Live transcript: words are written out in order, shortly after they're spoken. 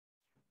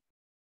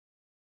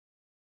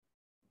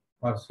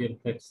Partial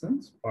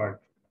fractions,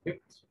 part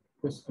 5th,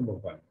 question number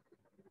 1.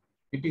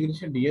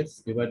 Integration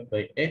dx divided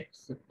by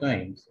x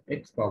times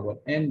x power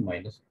n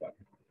minus 1.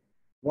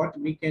 What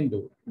we can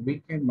do? We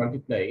can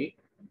multiply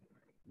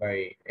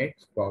by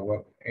x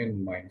power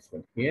n minus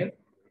 1 here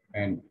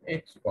and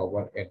x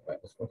power n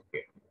minus 1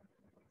 here.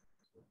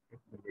 So it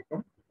will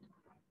become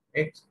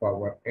x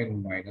power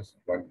n minus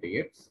 1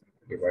 dx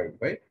divided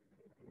by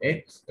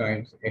x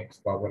times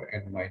x power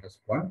n minus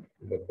 1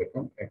 will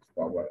become x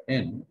power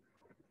n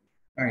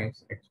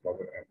times x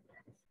power n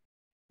minus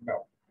 1.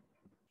 Now,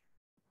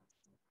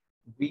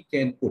 we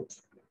can put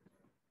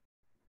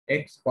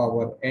x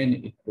power n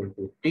equal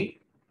to t,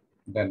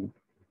 then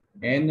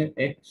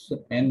nx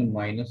n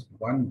minus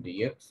 1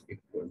 dx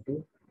equal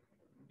to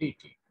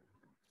dt.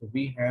 So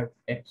we have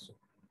x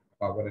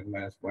power n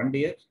minus 1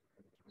 dx.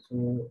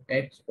 So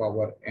x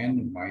power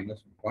n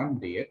minus 1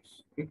 dx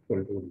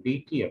equal to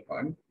dt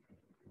upon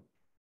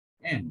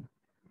n.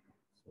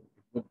 So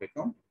it will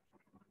become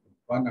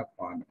 1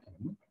 upon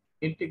n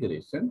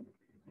integration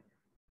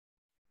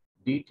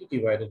dt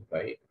divided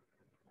by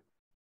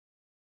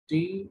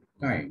t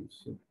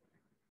times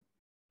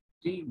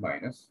t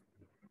minus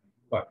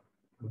 1.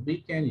 We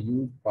can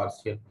use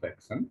partial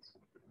fractions.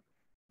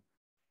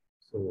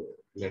 So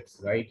let's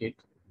write it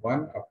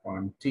 1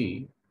 upon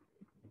t,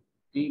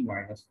 t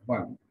minus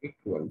 1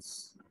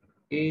 equals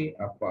a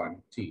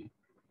upon t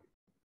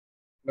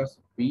plus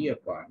b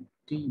upon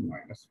t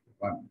minus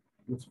 1,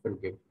 which will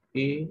give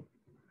a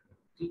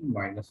t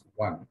minus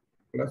 1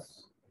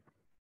 plus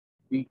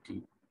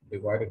bt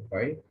divided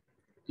by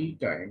t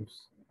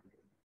times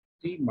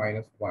t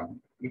minus 1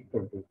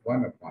 equal to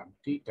 1 upon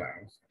t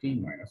times t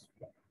minus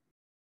 1.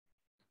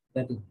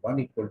 That is 1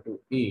 equal to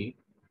a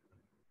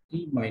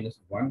t minus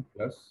 1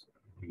 plus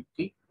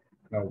bt.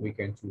 Now we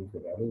can choose the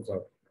values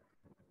of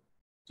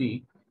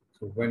t.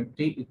 So when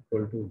t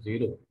equal to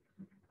 0,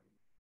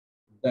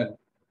 then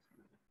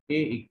a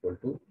equal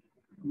to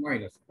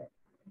minus 1.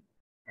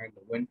 And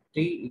when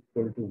t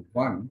equal to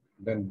 1,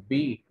 then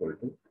b equal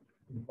to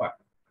 1.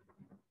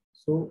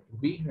 So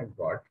we have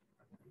got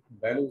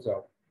values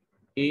of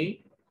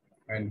a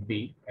and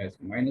b as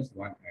minus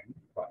 1 and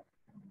 1.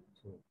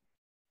 So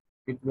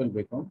it will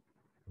become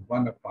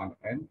 1 upon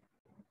n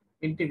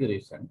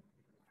integration.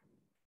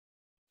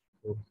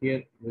 So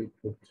here we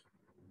put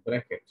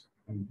brackets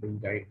and we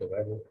write the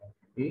value of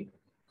a.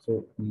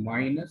 So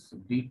minus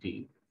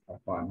dt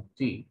upon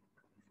t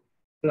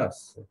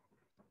plus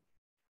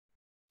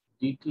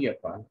dt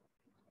upon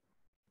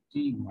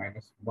t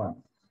minus 1.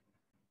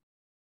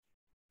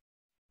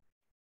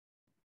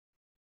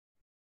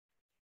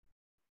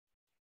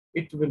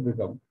 It will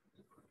become,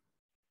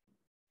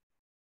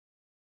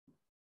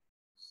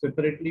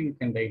 separately we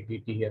can write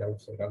dt here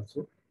outside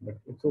also, but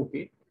it's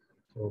okay.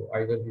 So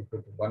either we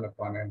put 1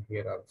 upon n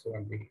here also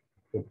and we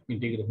put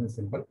integration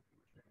symbol.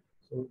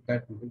 So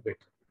that will be better.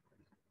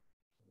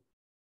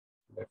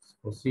 Let's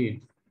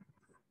proceed.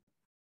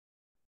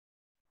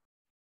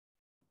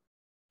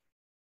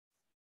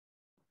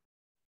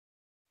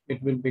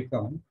 It will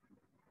become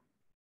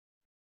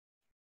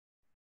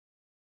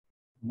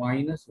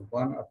minus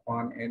 1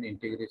 upon n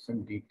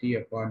integration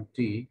dt upon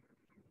t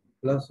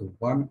plus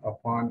 1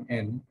 upon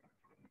n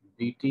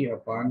dt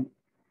upon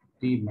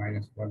t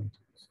minus 1.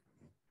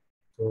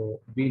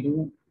 So we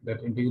do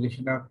that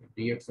integration of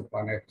dx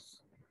upon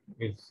x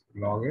is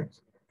log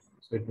x.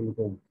 So it will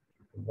go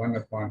 1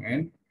 upon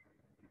n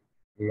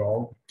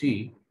log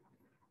t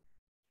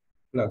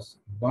plus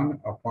 1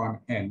 upon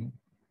n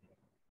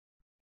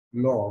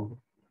log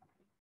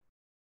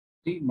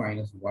t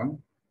minus 1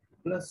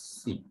 plus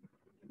c.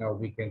 Now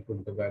we can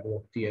put the value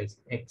of t as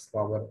x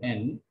power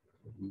n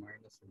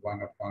minus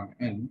 1 upon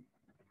n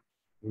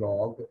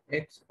log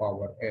x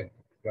power n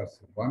plus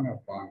 1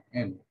 upon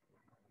n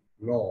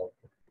log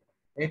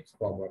x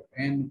power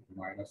n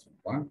minus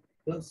 1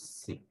 plus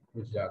c,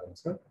 which is our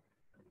answer.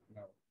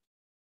 Now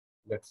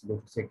let's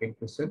look second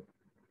question.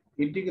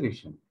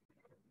 Integration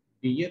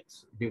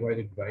dx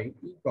divided by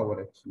e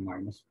power x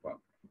minus 1.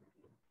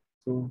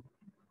 So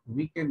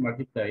we can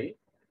multiply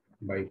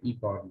by e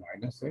power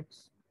minus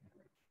x.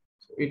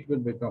 So it will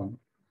become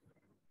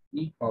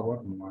e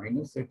power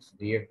minus x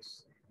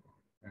dx.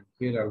 And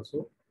here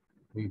also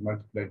we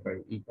multiply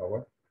by e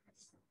power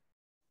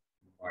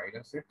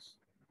minus x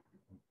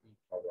and e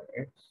power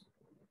x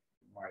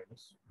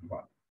minus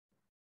 1.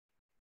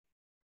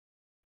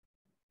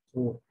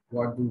 So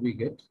what do we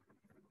get?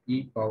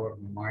 E power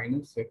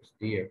minus x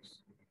dx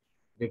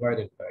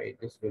divided by,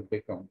 this will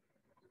become,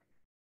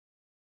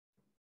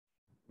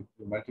 if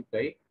you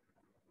multiply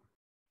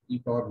e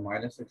power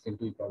minus x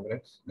into e power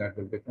x, that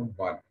will become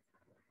 1.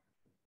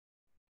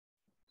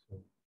 So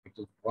it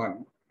is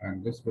 1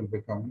 and this will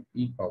become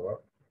e power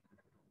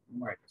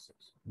minus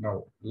x.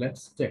 Now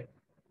let's check.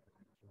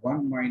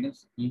 1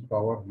 minus e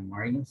power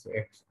minus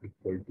x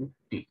equal to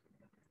t.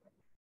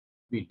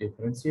 We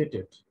differentiate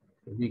it,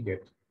 so we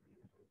get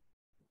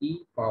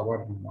e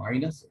power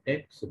minus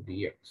x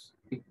dx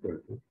equal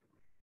to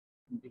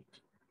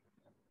dt.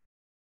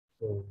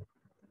 So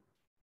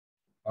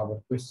our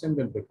question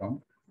will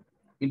become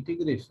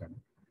integration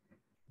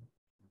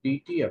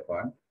dt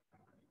upon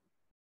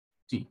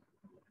t,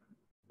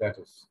 that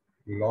is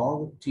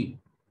log t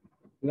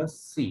plus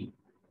c,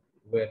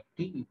 where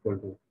t equal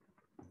to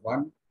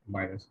 1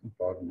 minus e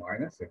power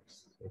minus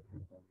x, so it will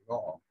become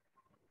log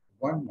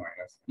 1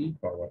 minus e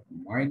power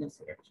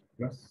minus x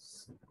plus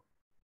c.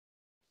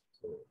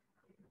 So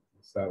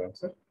this is our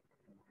answer.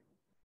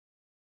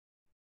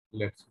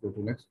 Let's go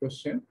to next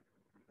question.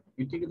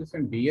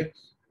 Integration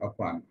dx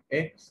upon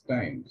x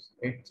times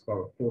x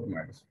power 4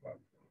 minus 1.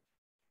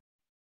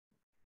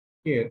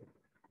 Here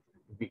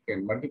we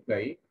can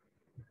multiply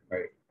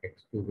by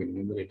x cube in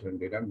numerator and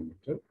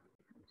denominator,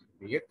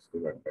 dx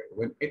divided by,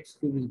 when x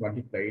cube is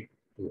multiplied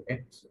to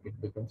x, it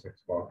becomes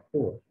x power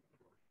 4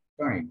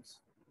 times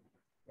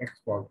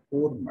x power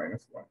 4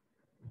 minus 1.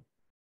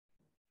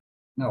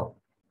 Now,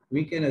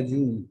 we can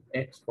assume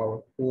x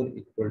power 4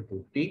 equal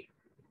to t,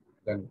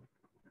 then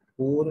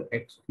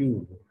 4x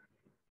cube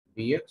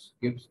dx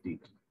gives dt.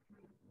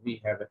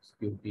 We have x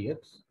cube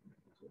dx,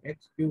 so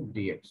x cube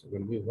dx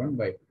will be 1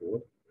 by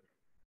 4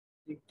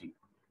 dt.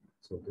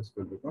 So this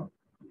will become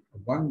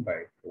 1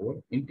 by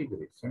 4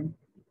 integration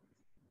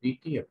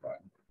dt upon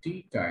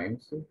t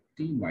times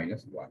t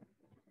minus 1.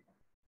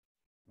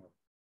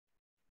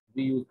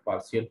 We use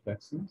partial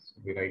fractions.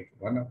 We write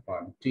 1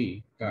 upon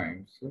t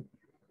times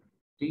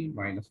t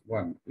minus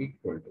 1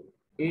 equal to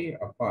a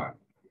upon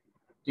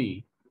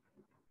t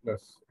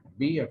plus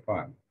b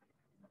upon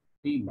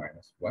t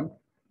minus 1.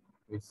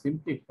 We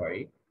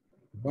simplify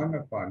 1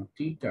 upon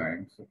t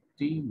times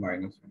t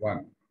minus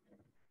 1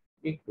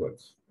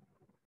 equals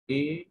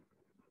a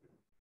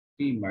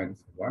t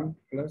minus 1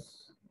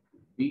 plus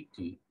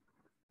bt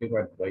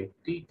divided by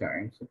t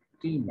times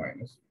t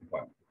minus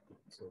 1.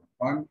 So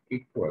 1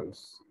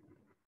 equals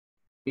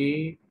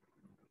a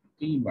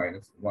t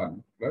minus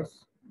 1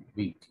 plus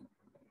bt.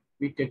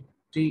 We take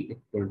t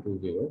equal to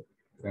 0,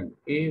 then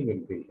a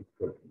will be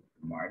equal to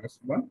minus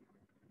 1.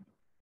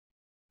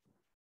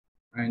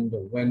 And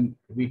when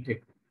we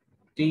take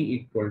t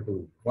equal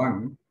to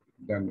 1,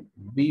 then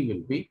b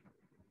will be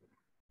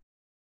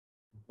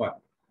 1.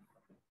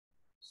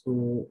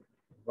 So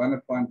 1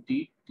 upon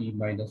t, t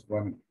minus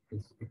 1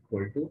 is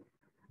equal to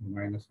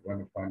minus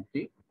 1 upon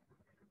t.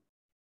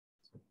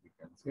 So we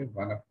can say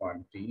 1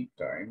 upon t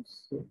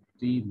times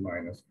t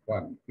minus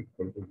 1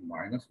 equal to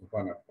minus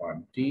 1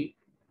 upon t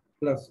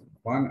plus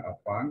 1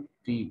 upon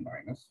t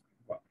minus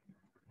 1.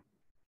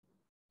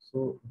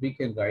 So we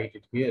can write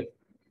it here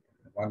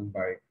 1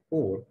 by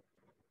 4,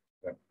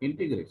 the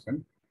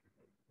integration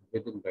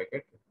within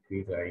bracket,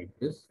 we write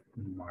this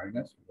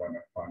minus 1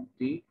 upon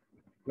t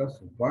plus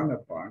 1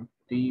 upon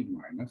t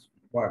minus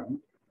 1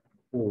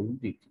 whole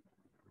dt.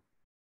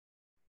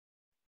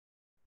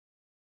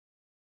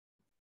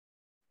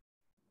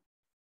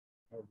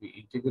 Now we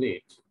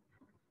integrate.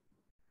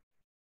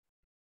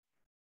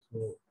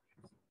 So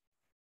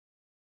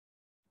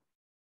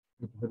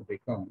it will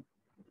become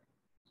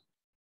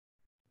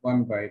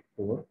 1 by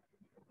 4.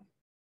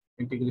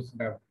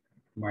 Integration of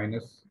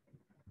minus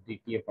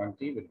dt upon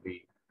t will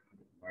be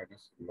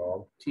minus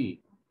log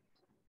t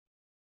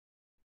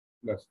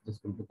plus this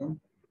will become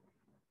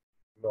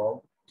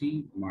log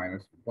t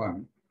minus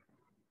 1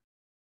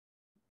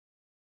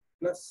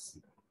 plus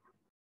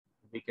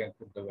we can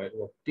put the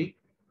value of t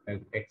as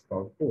x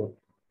power 4.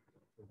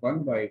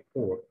 1 by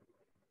 4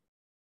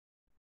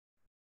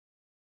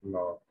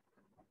 log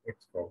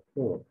x power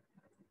 4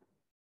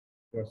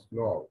 plus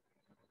log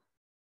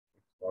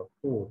x power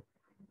 4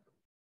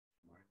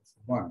 minus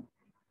 1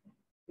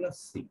 plus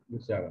c.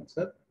 This is our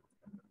answer.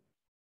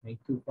 Thank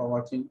you for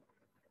watching.